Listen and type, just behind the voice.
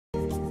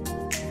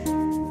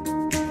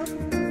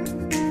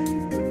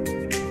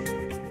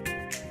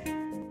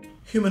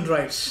Human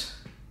rights.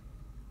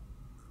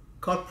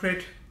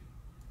 Corporate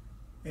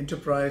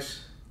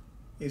enterprise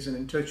is an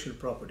intellectual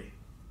property.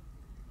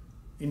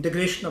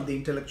 Integration of the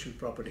intellectual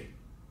property.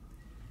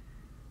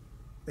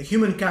 The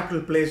human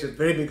capital plays a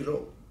very big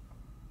role.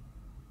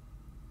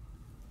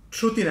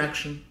 Truth in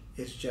action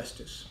is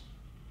justice.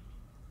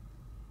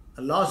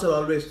 The laws are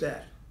always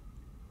there.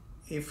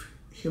 If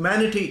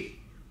humanity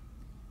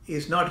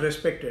is not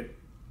respected,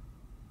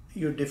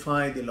 you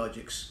defy the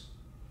logics.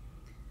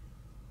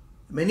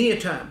 Many a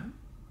time,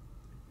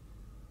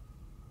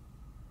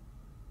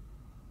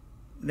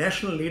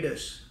 national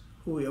leaders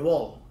who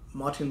evolved,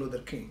 Martin Luther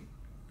King,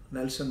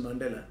 Nelson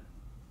Mandela,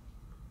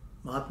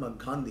 Mahatma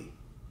Gandhi,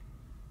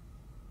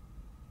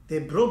 they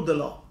broke the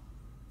law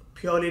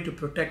purely to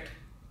protect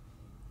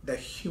their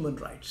human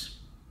rights.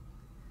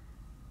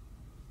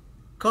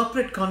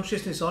 Corporate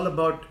consciousness is all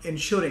about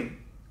ensuring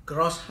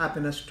gross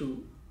happiness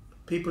to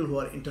people who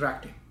are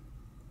interacting.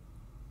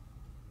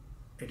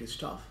 It is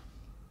staff,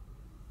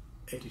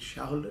 it is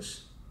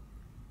shareholders,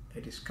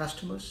 it is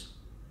customers,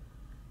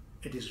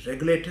 it is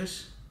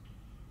regulators,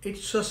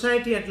 it's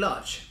society at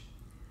large.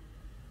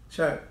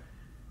 So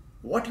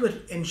what we're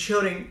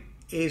ensuring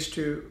is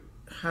to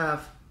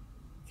have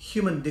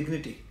human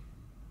dignity.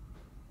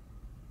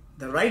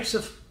 The rights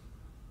of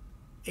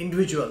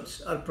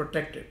individuals are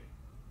protected.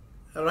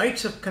 The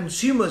rights of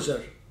consumers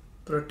are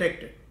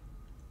protected.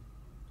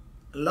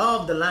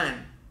 Law of the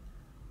land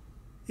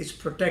is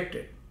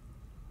protected.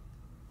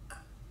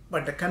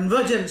 But the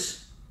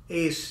convergence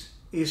is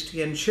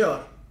to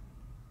ensure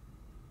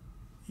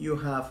you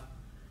have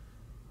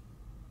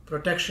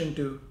protection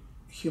to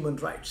human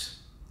rights.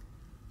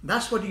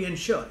 That's what you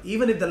ensure.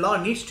 Even if the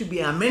law needs to be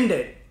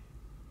amended,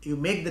 you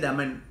make that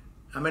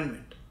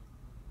amendment.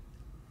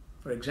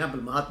 For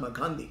example, Mahatma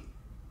Gandhi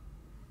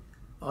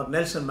or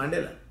Nelson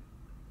Mandela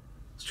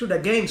stood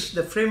against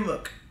the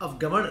framework of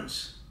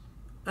governance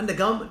and the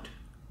government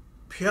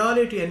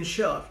purely to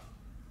ensure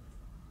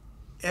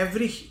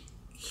every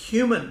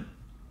human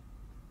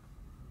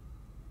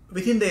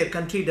within their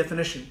country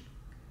definition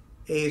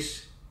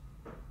is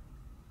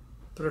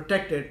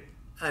protected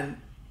and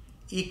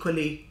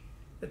equally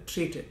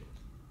treated.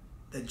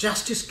 The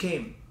justice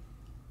came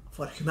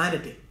for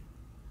humanity,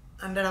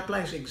 and that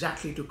applies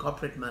exactly to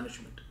corporate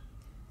management.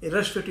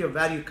 Irrespective of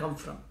where you come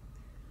from,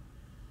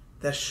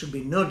 there should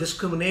be no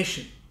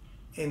discrimination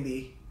in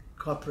the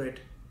corporate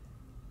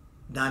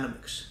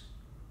dynamics.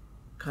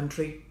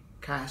 Country,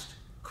 caste,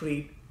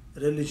 creed,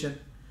 religion,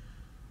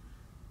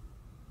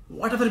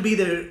 whatever be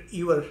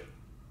your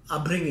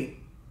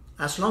upbringing,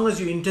 as long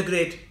as you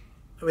integrate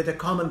with a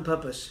common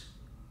purpose,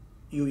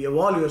 you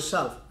evolve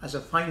yourself as a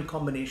fine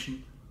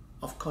combination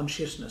of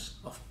consciousness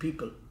of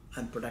people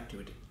and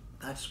productivity.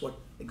 That's what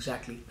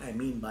exactly I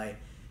mean by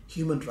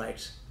human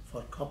rights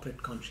for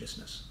corporate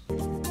consciousness.